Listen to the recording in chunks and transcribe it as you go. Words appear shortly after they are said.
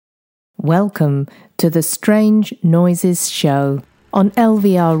Welcome to the Strange Noises Show on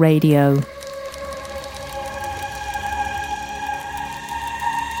LVR Radio.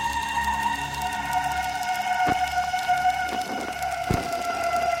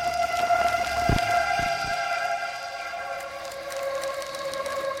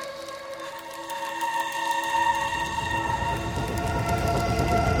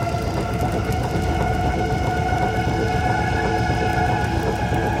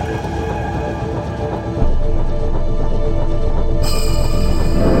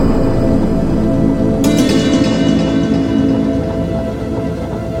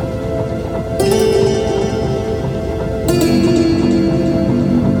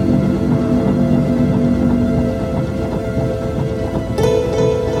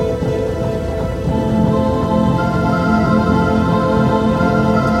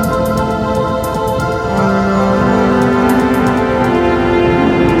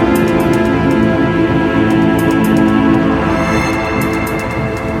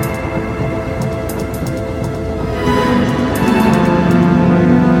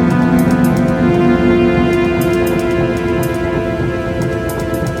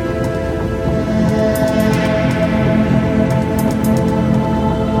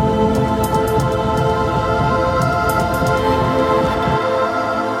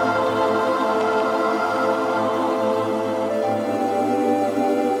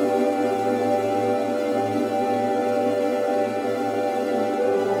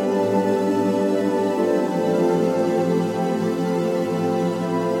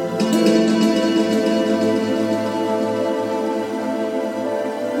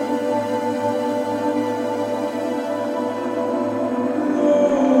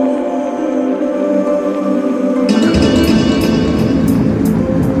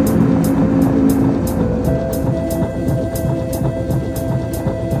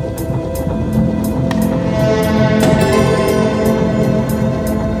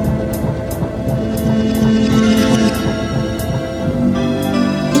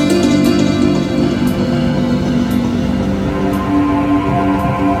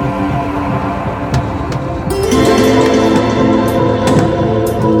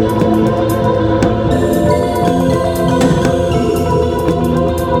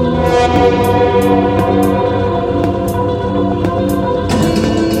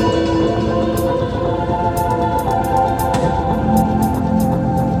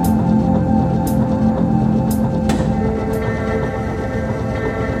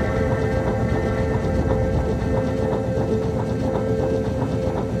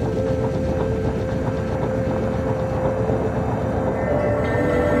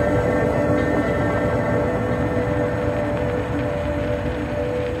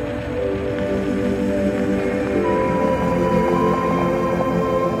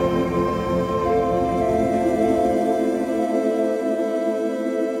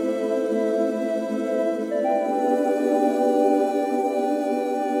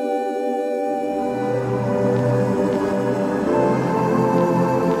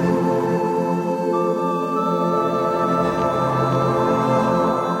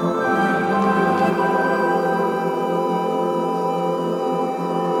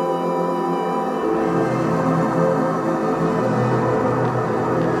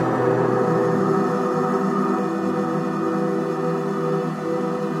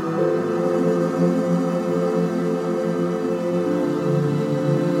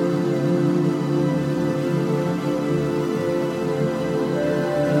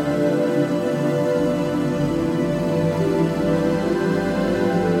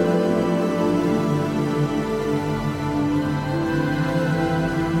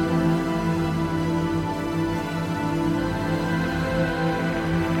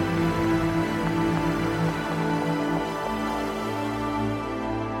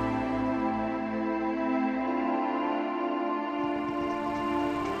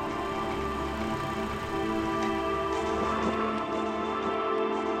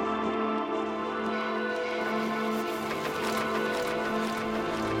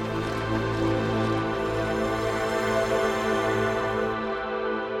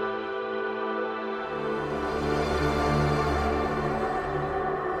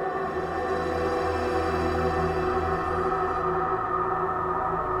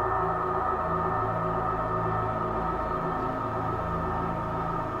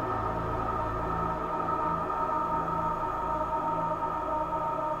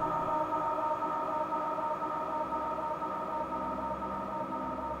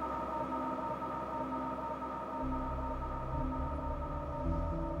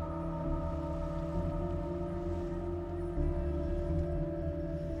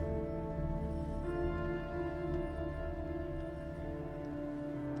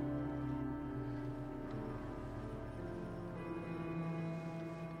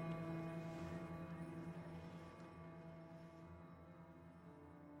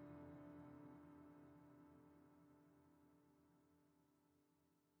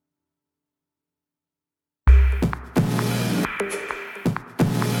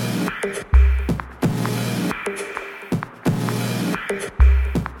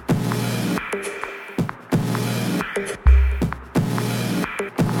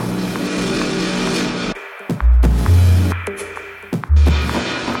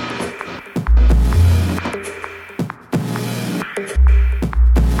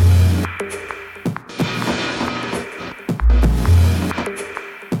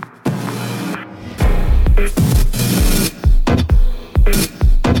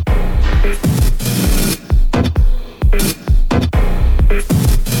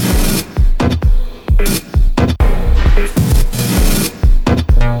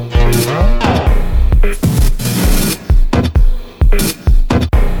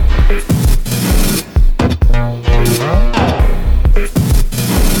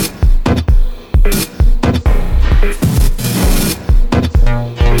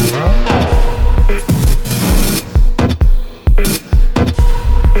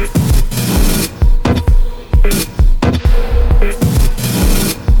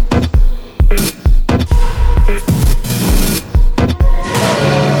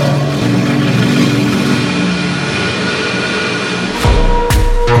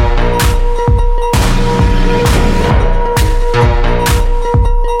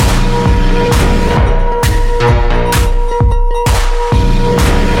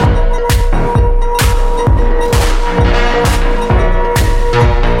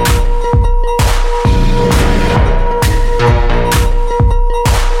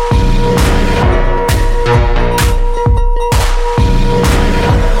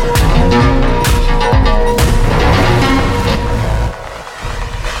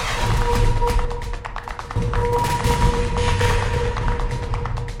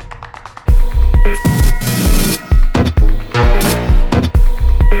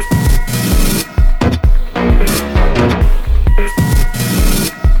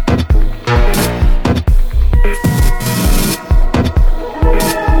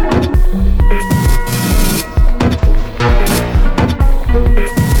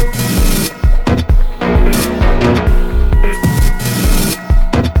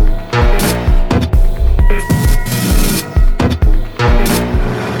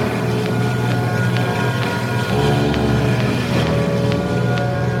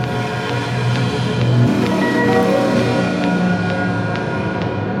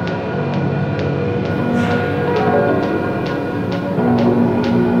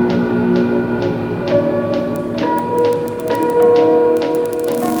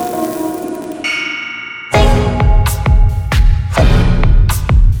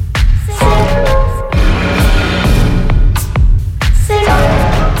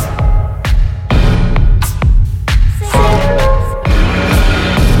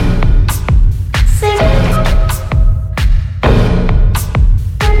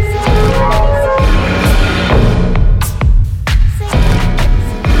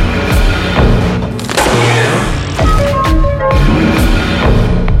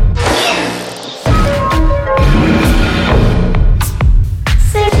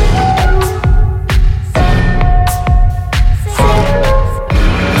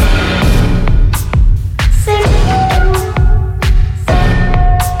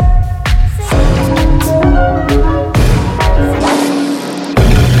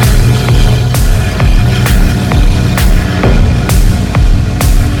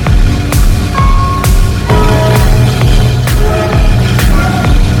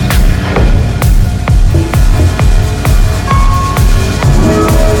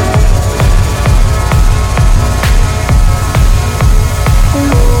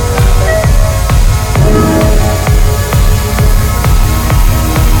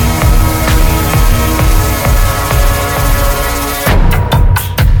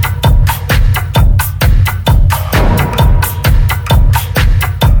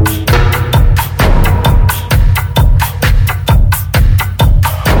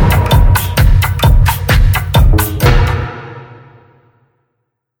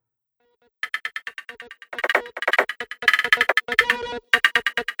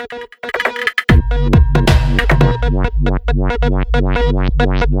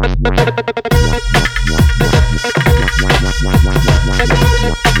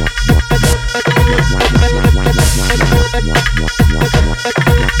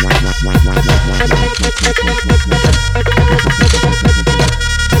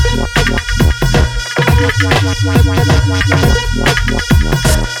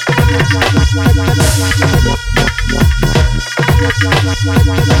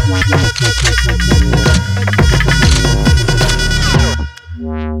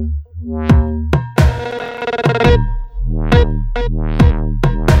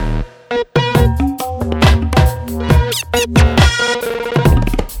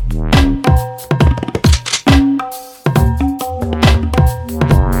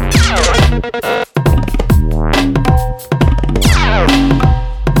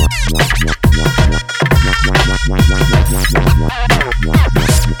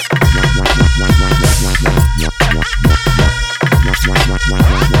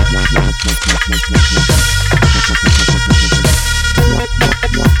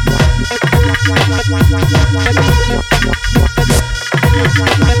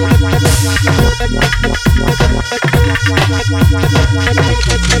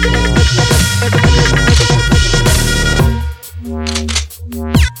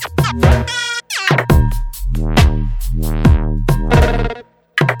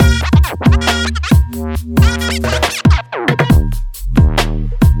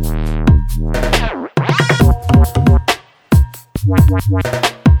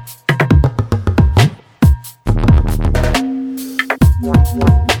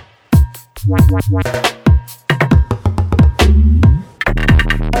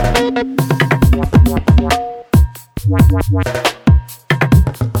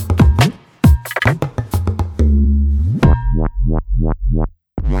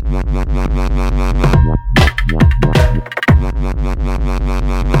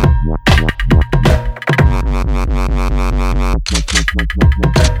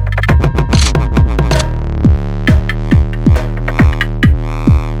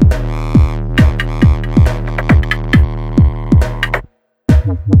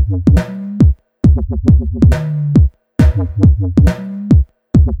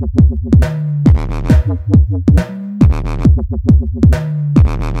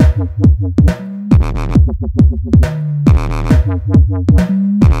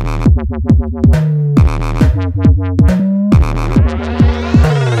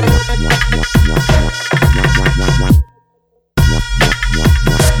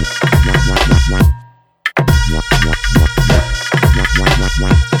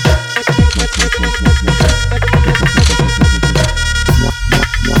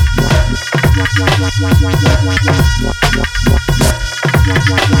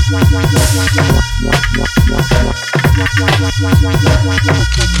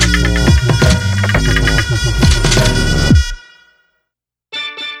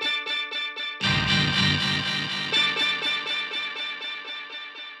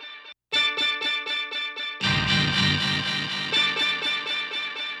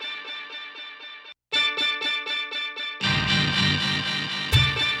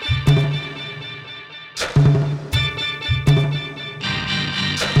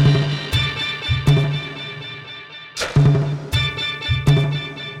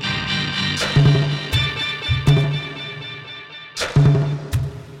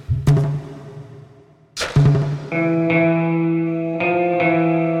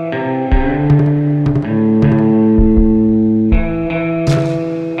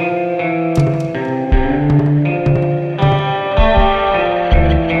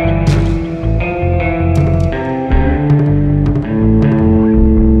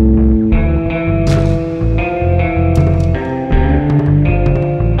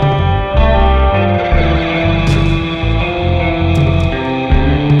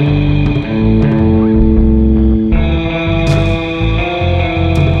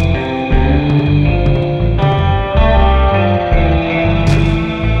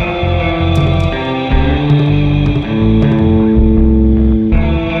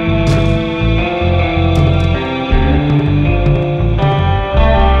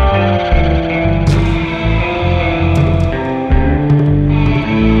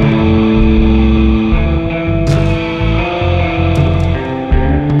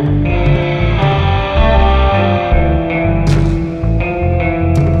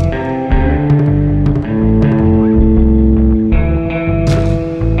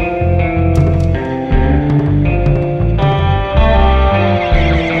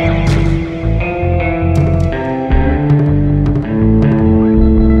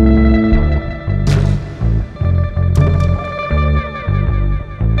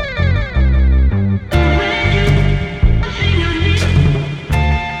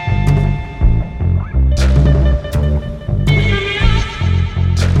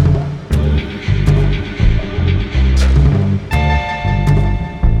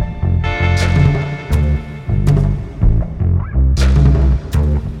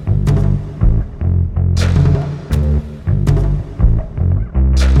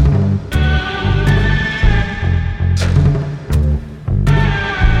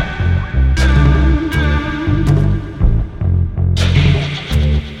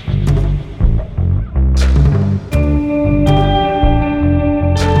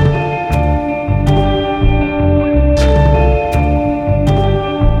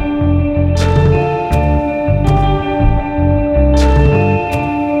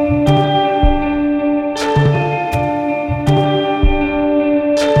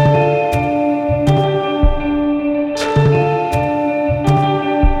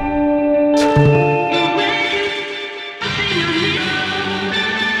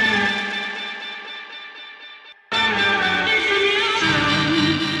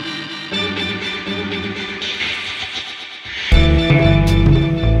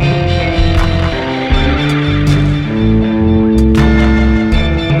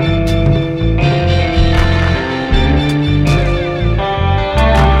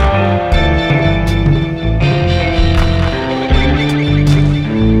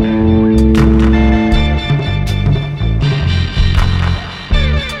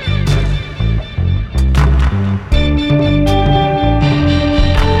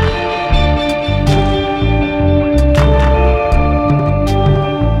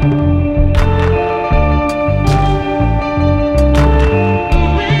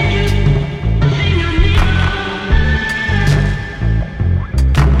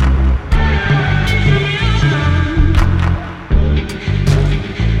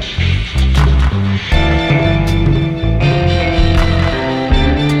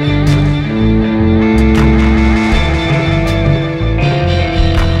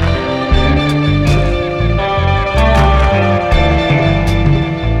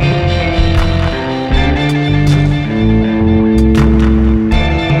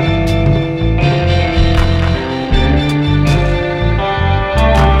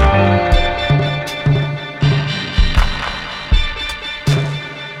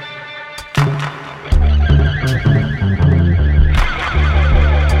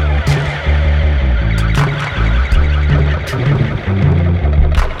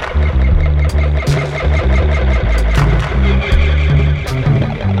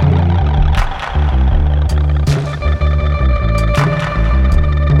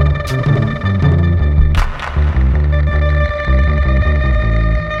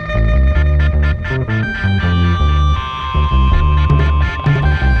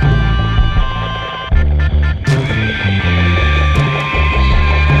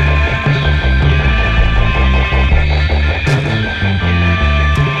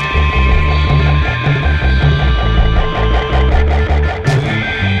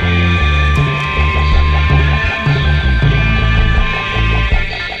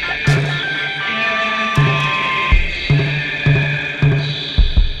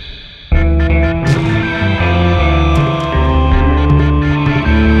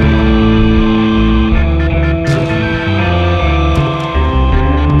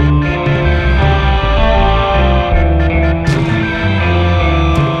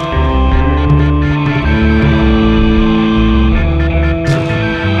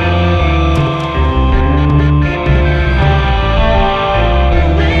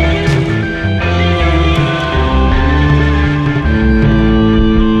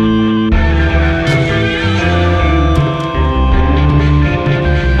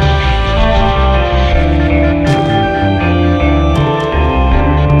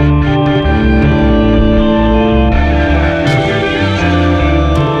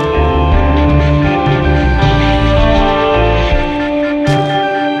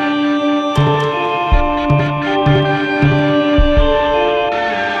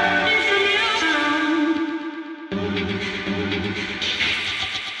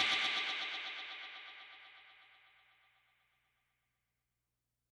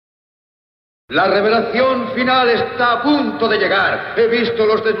 La revelación final está a punto de llegar. He visto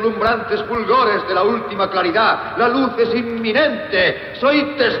los deslumbrantes fulgores de la última claridad. La luz es inminente.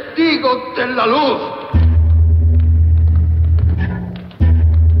 Soy testigo de la luz.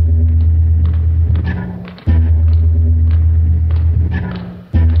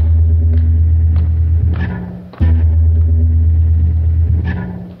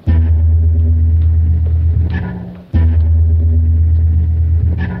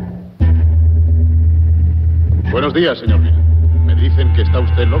 Buenos días, señor Bill. Me dicen que está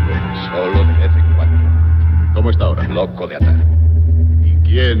usted loco. Solo de vez en cuando. ¿Cómo está ahora? Loco de atar. ¿Y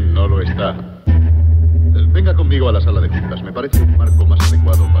quién no lo está? Venga conmigo a la sala de juntas. Me parece un marco más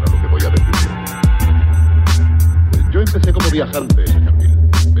adecuado para lo que voy a decirle. Yo empecé como viajante, señor Bill.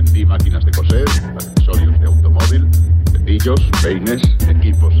 Vendí máquinas de coser, accesorios de automóvil, cepillos, peines,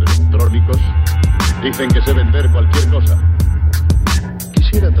 equipos electrónicos. Dicen que sé vender cualquier cosa.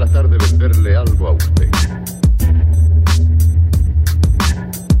 Quisiera tratar de venderle algo a usted.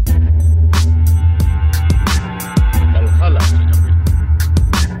 Valhalla, señor Bill.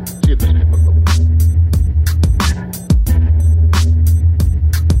 Siéntese, por favor.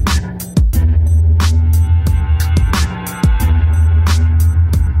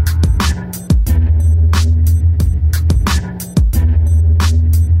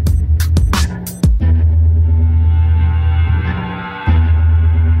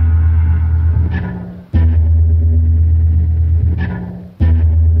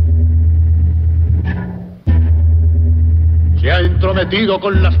 Entrometido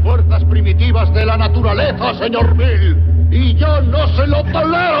con las fuerzas primitivas de la naturaleza, señor Bill. Y yo no se lo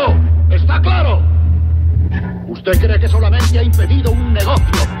tolero. ¿Está claro? Usted cree que solamente ha impedido un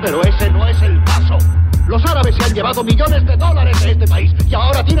negocio, pero ese no es el caso. Los árabes se han llevado millones de dólares de este país y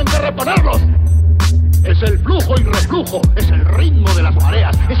ahora tienen que reponerlos. Es el flujo y reflujo, es el ritmo de las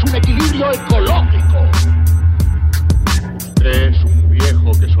mareas, es un equilibrio ecológico. Usted es un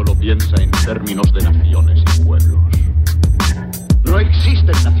viejo que solo piensa en términos de naciones y pueblos. No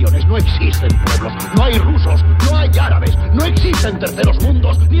existen naciones, no existen pueblos, no hay rusos, no hay árabes, no existen terceros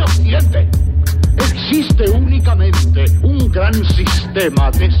mundos, ni occidente. Existe únicamente un gran sistema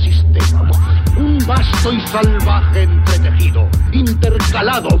de sistemas, un vasto y salvaje entretejido,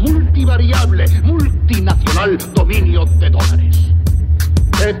 intercalado, multivariable, multinacional dominio de dólares.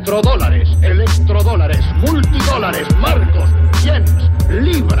 Petrodólares, electrodólares, multidólares, marcos, yens,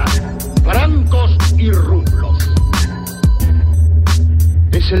 libras, francos y rublos.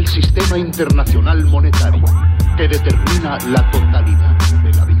 Es el sistema internacional monetario que determina la totalidad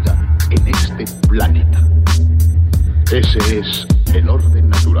de la vida en este planeta. Ese es el orden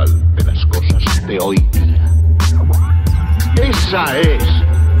natural de las cosas de hoy día. Esa es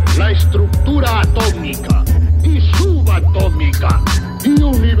la estructura atómica y subatómica y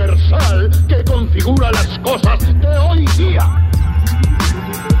universal que configura las cosas de hoy día.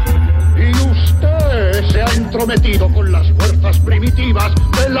 Y usted se ha entrometido con las fuerzas primitivas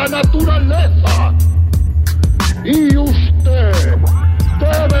de la naturaleza. Y usted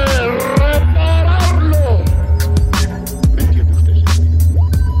debe repararlo. ¿Me entiende usted, señor?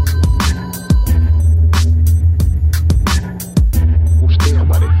 Usted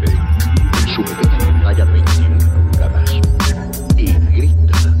aparece en su pequeña pantalla de 21 pulgadas y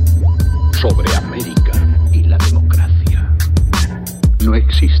grita sobre América y la democracia. No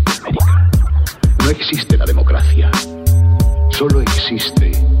existe América. No existe la democracia. Solo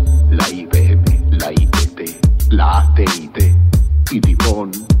existe la IBM, la ITT, la AT&T y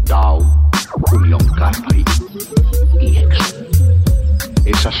DuPont, Dow, Union Carbide y Exxon.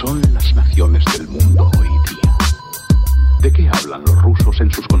 Esas son las naciones del mundo hoy día. ¿De qué hablan los rusos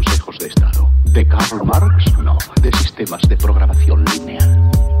en sus consejos de Estado? ¿De Karl Marx? No, de sistemas de programación lineal.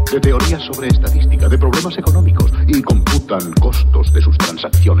 De teorías sobre estadística, de problemas económicos y computan costos de sus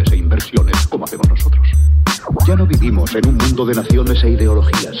transacciones e inversiones como hacemos nosotros. Ya no vivimos en un mundo de naciones e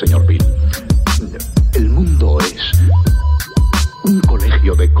ideologías, señor Bill. El mundo es un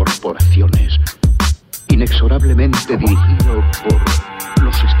colegio de corporaciones inexorablemente dirigido por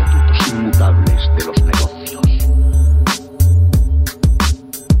los estatutos inmutables de los negocios.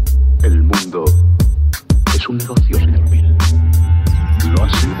 El mundo es un negocio, señor Bill. Lo ha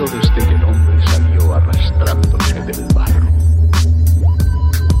sido desde que el hombre salió arrastrándose del barro.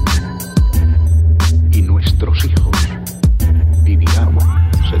 Y nuestros hijos vivirán,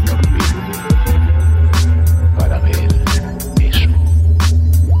 señor Bill, para ver eso.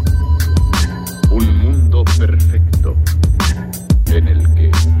 Un mundo perfecto en el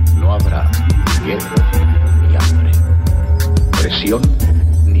que no habrá guerra,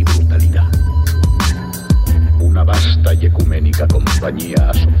 vasta y ecuménica compañía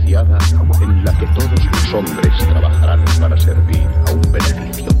asociada en la que todos los hombres trabajarán para servir a un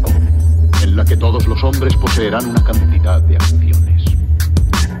beneficio común, en la que todos los hombres poseerán una cantidad de acciones,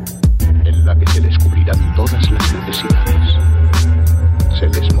 en la que se les cubrirán todas las necesidades, se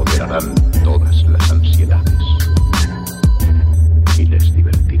les moderarán todas las ansiedades y les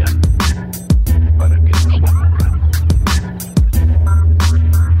divertirán para que no se aburran.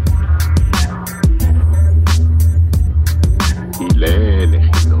 Y le he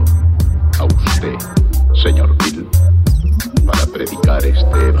elegido a usted, señor Bill, para predicar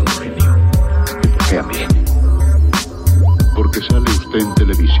este evangelio. ¿Y por qué a mí? Porque sale usted en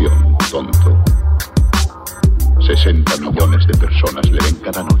televisión, tonto. 60 millones de personas le ven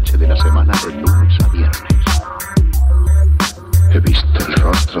cada noche de la semana de lunes a viernes. He visto el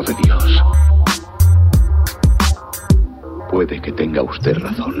rostro de Dios. Puede que tenga usted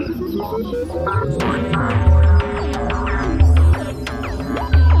razón.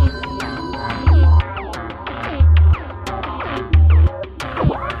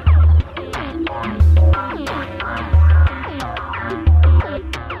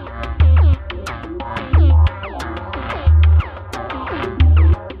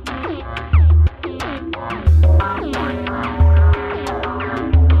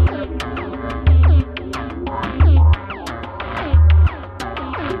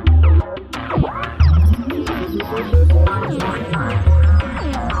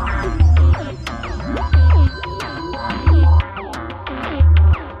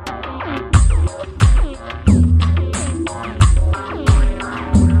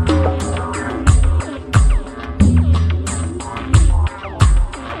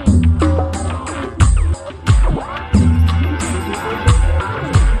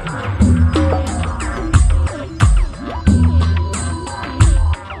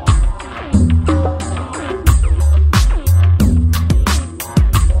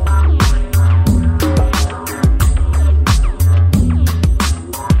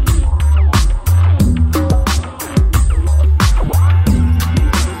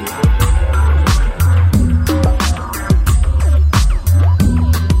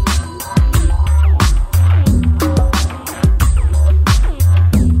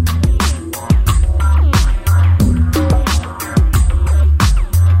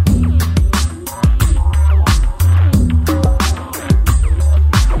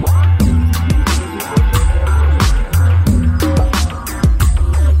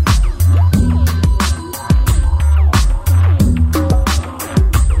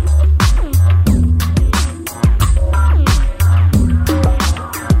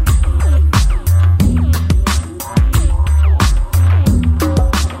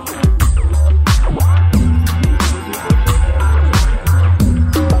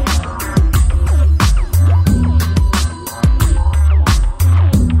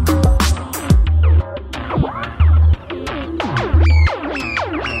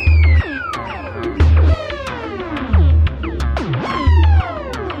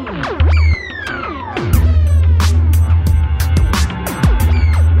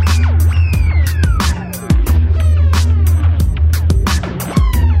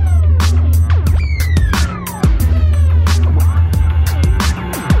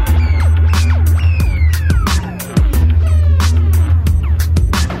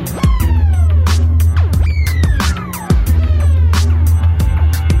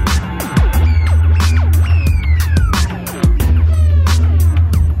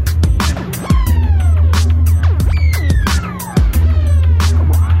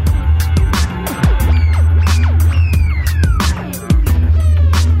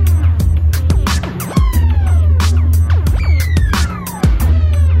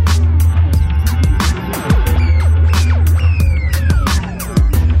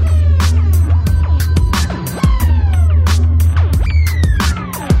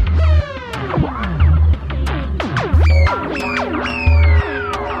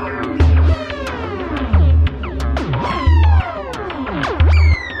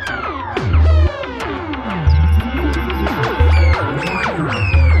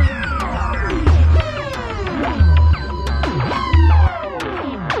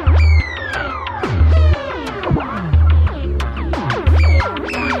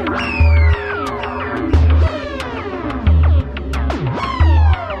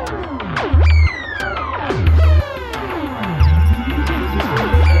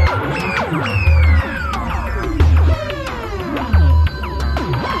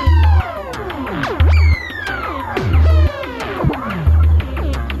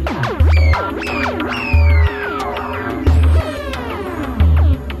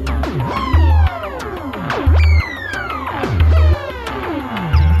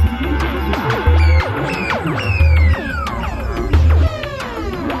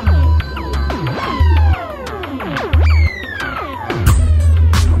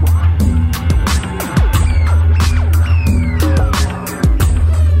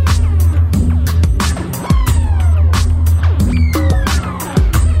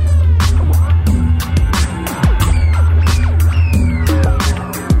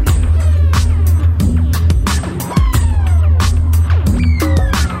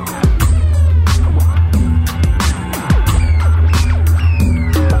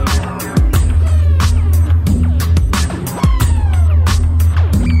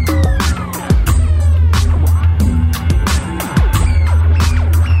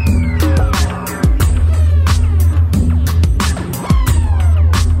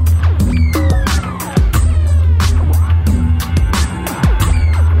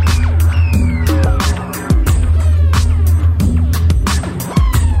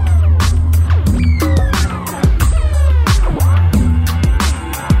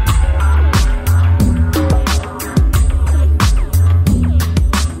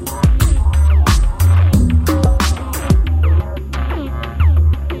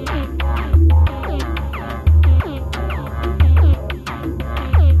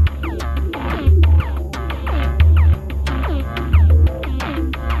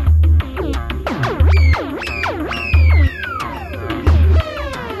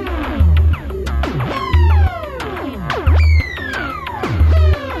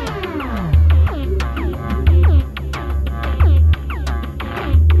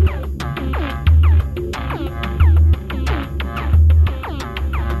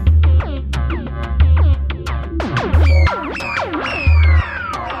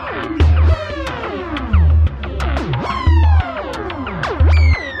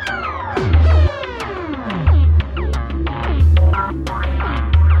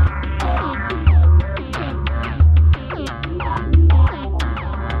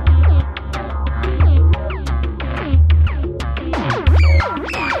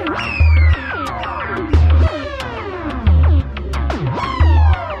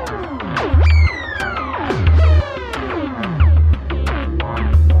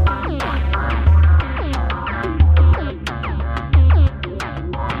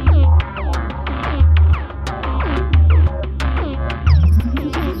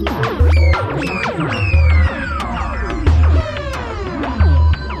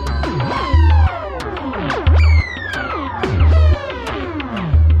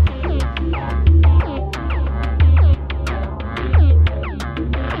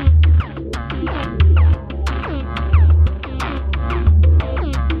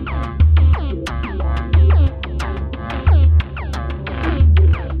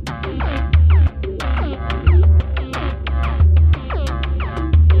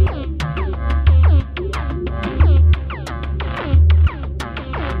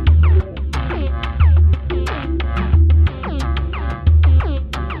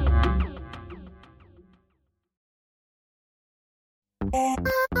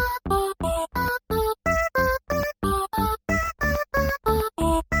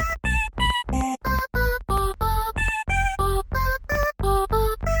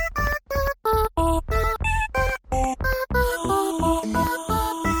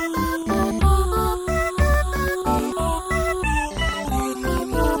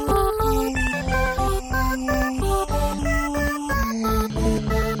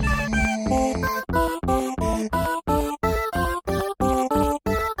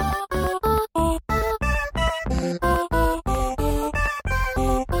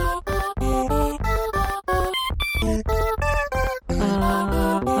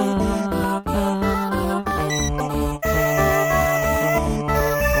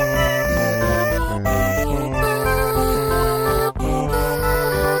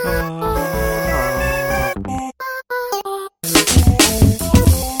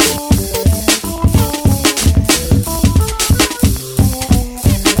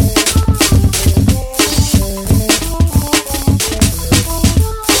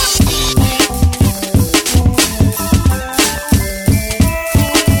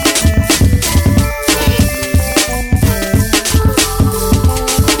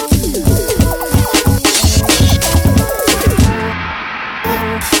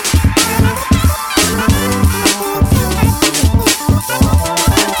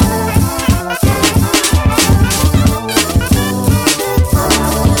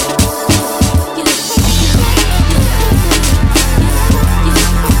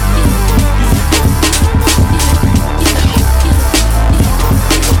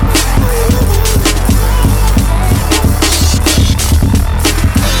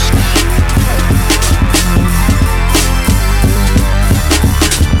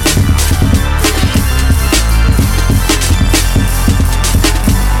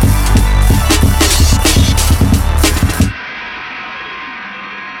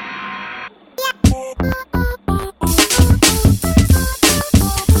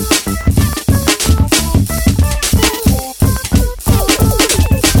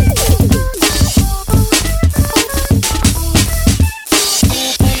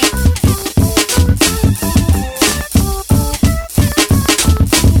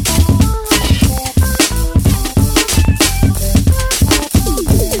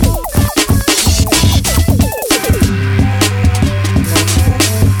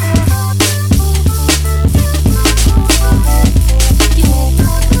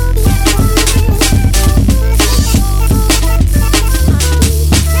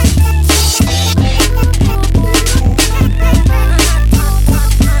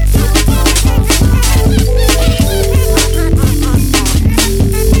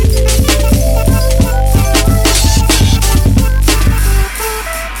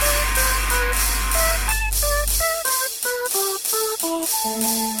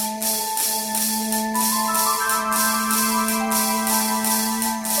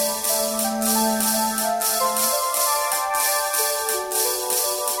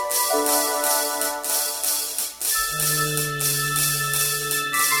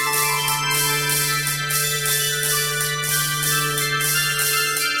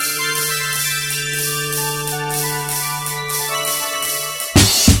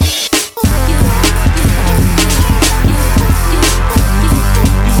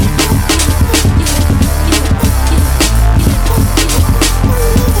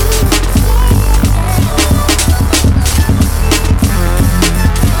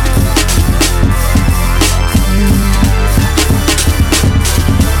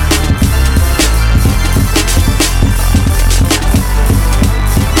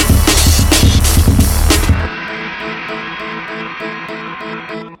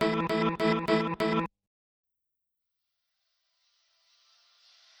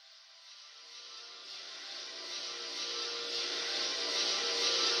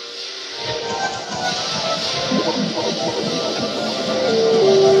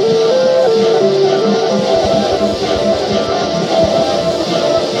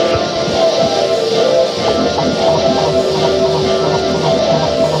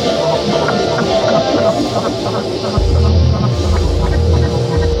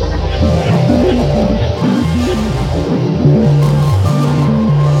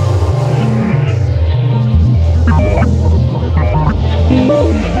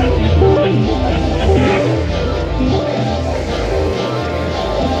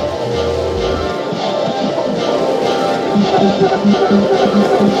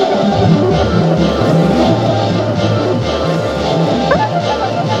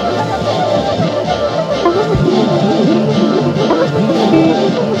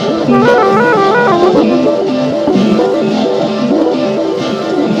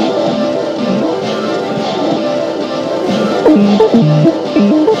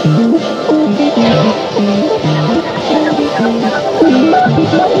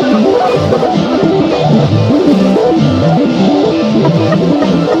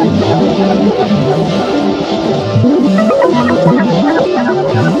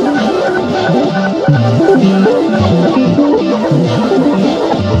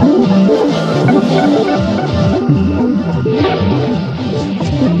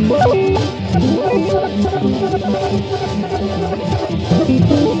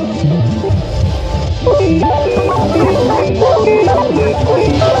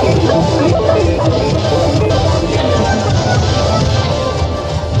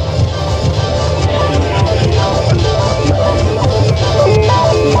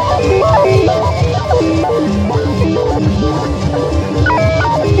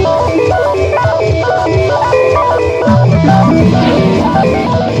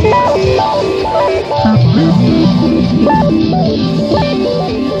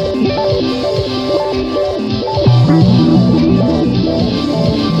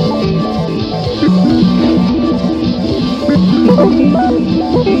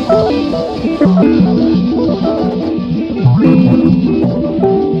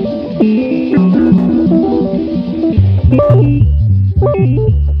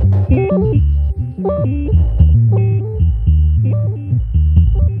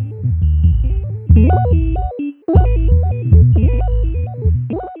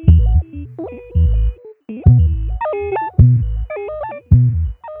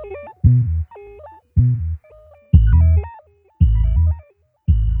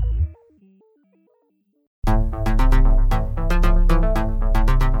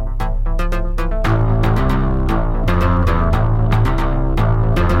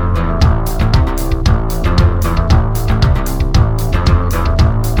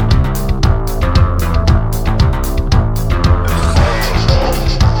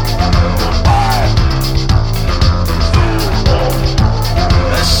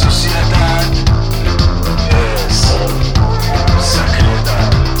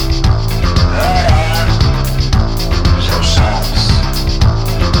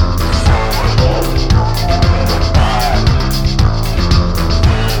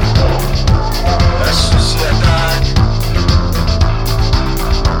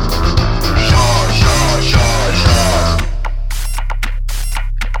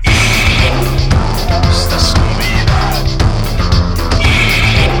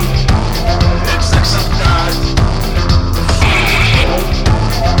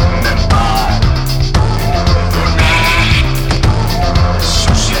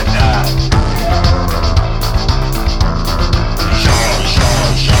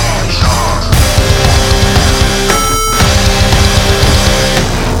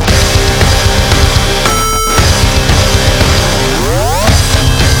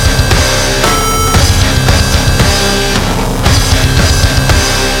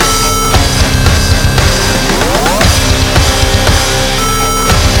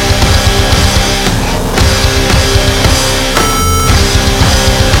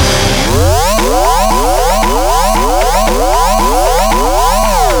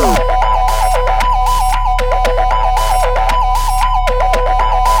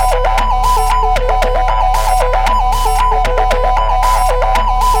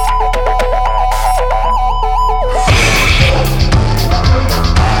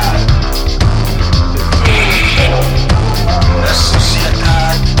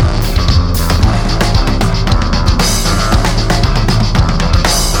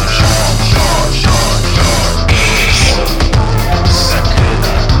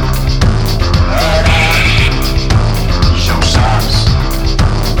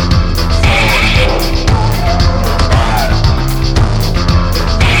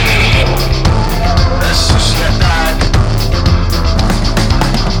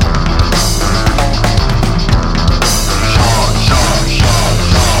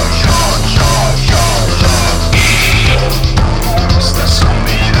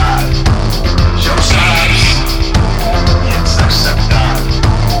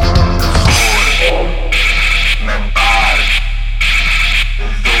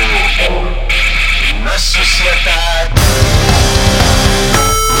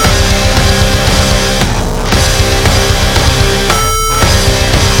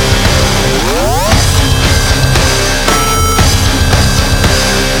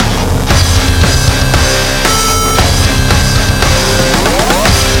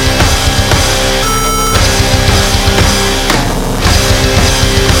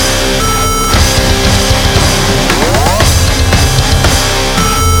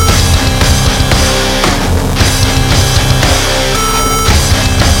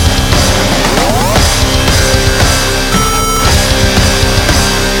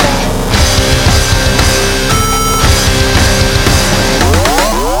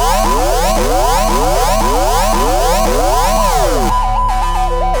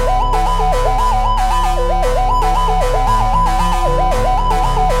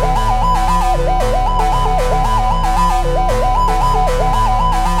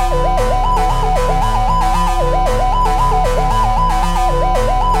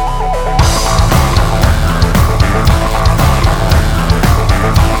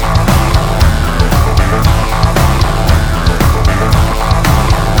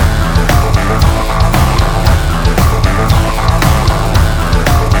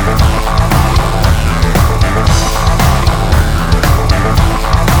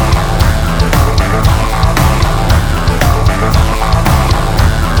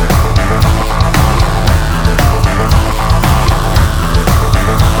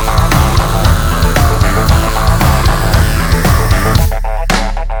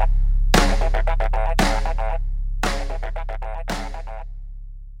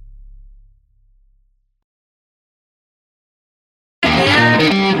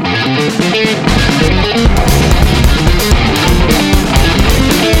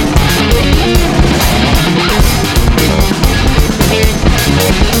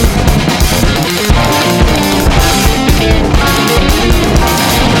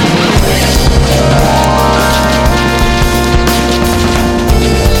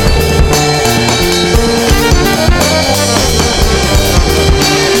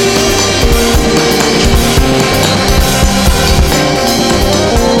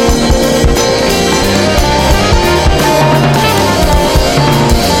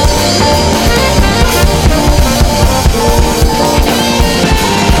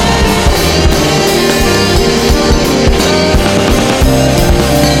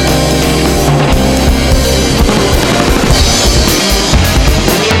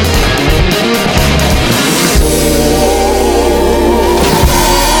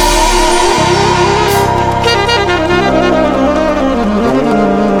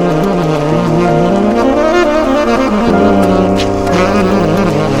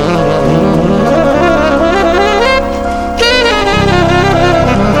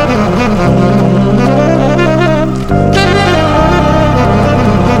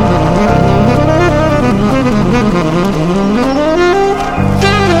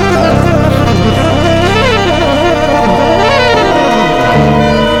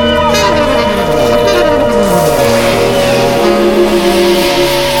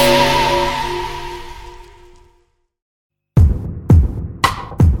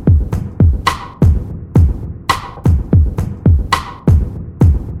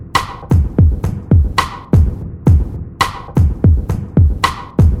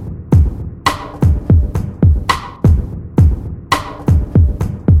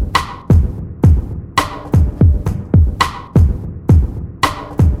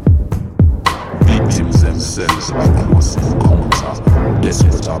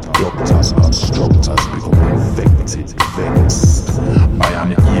 desperate abductors, constructors become infected, vexed by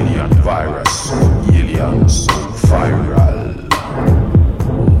an alien virus, so alien, so viral.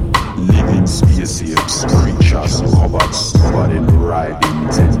 Living spaceships, creatures covered in writhing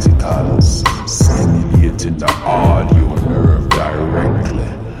tentacles, stimulating the audio nerve directly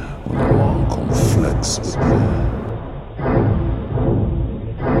when I want to come flex with me.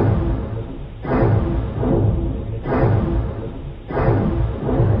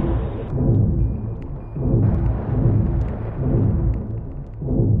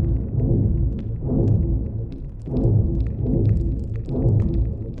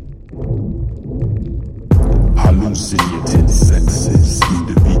 Hallucinating senses,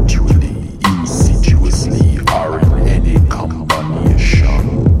 individually, insidiously, or in any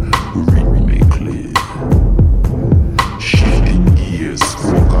combination, rhythmically. Shifting gears,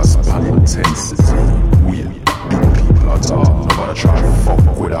 focus on intensity. We big people are talking about trying to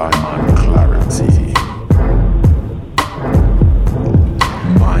fuck with our mind clarity.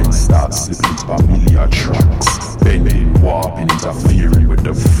 Mind starts slipping into familiar tracks, bending, warping, interfering with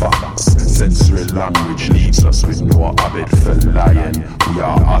the facts. Sensory language leaves us with no habit for lying. We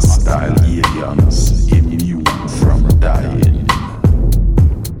are hostile aliens, immune from dying.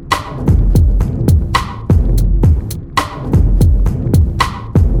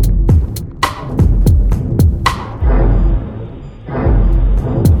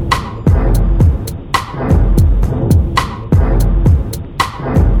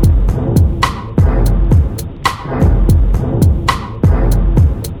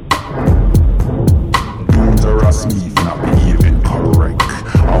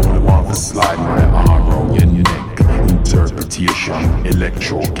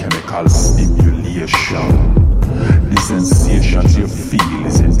 Electrochemical stimulation. The sensations you feel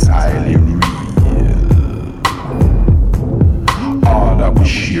is entirely real. All that we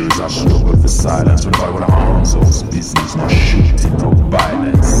share is a struggle for silence. Whenever with arms house business, no shooting, no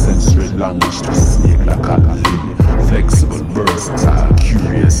violence. Sensory language to snake like a limb. Flexible, versatile,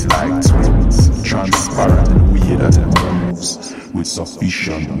 curious like twins. Transparent in the way that it moves. With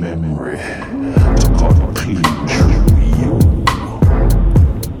sufficient memory to cut clean through you.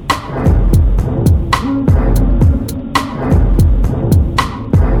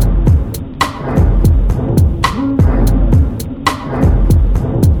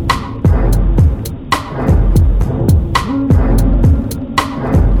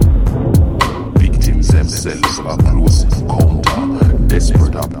 Themselves of a close encounter,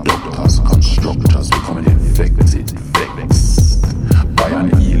 desperate abductors, constructors becoming infected, vexed by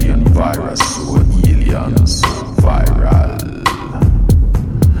an alien virus, so alien, so viral.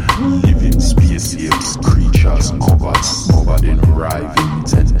 Living spaceships, creatures covered in writhing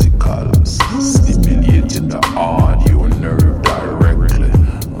tentacles, stimulating the audio nerve directly.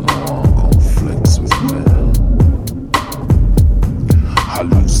 Conflicts with me.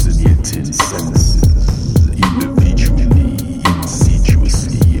 Hallucinating senses. Individually,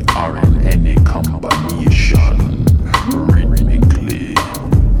 insidiously, or in any combination, rhythmically.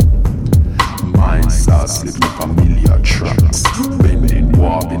 Mind starts slipping familiar tracks, bending,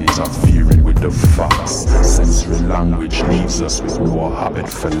 warping, interfering with the facts. Sensory language leaves us with no habit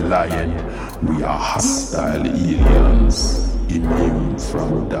for lying. We are hostile aliens, immune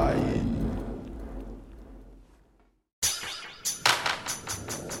from dying.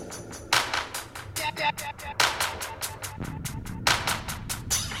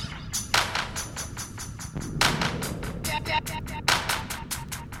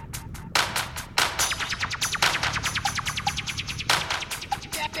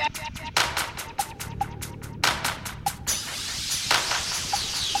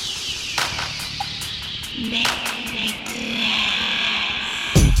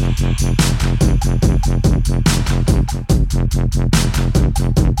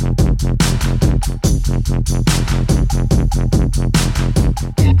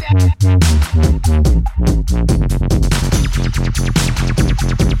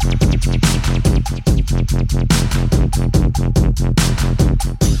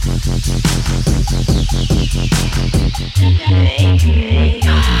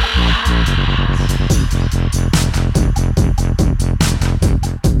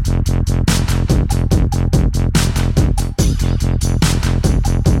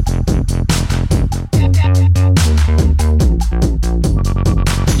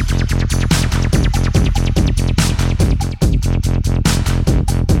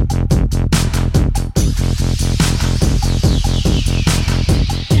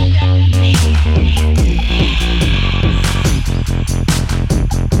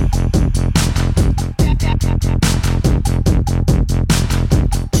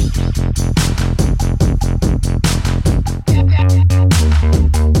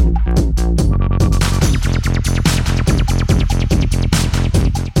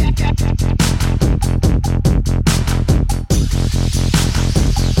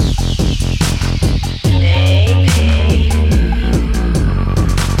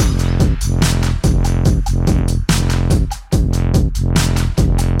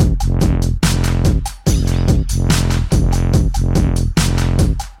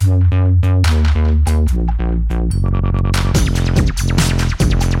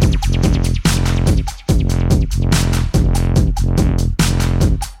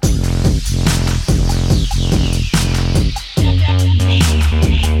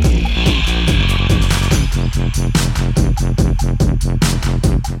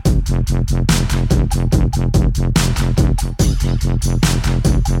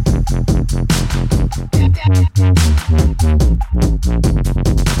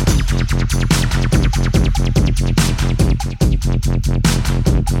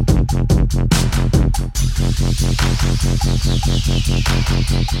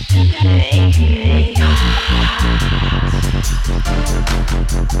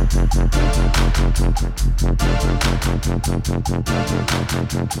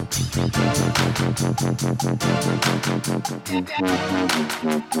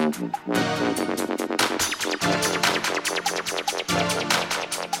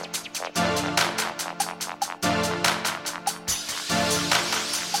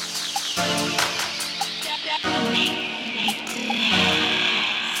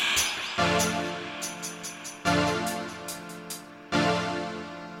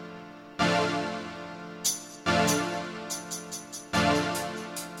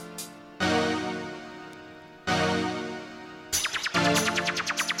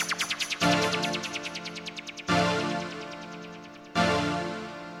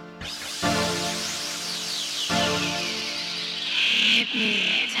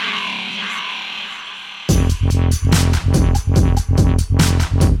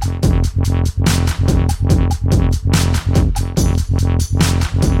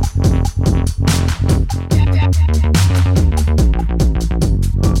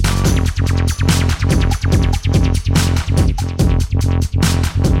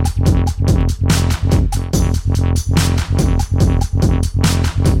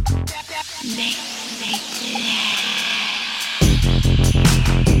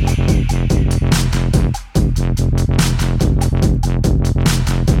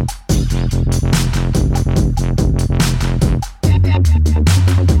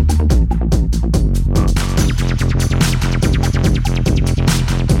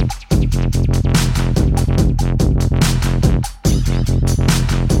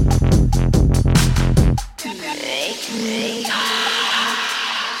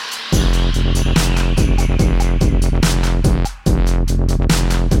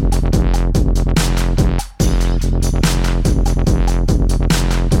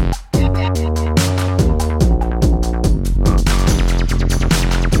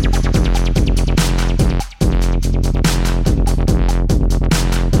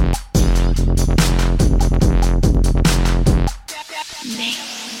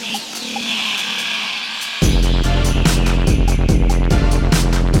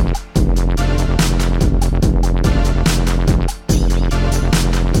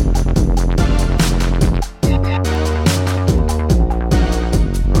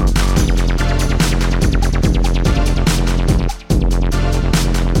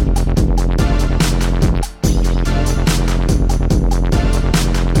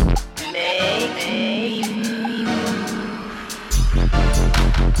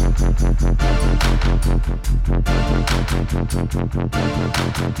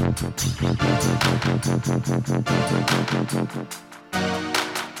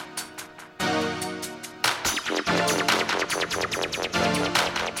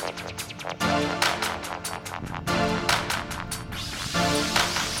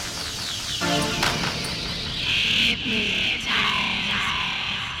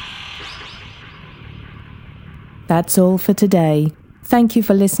 That's all for today. Thank you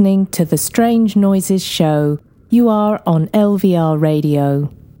for listening to The Strange Noises Show. You are on LVR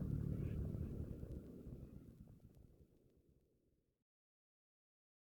Radio.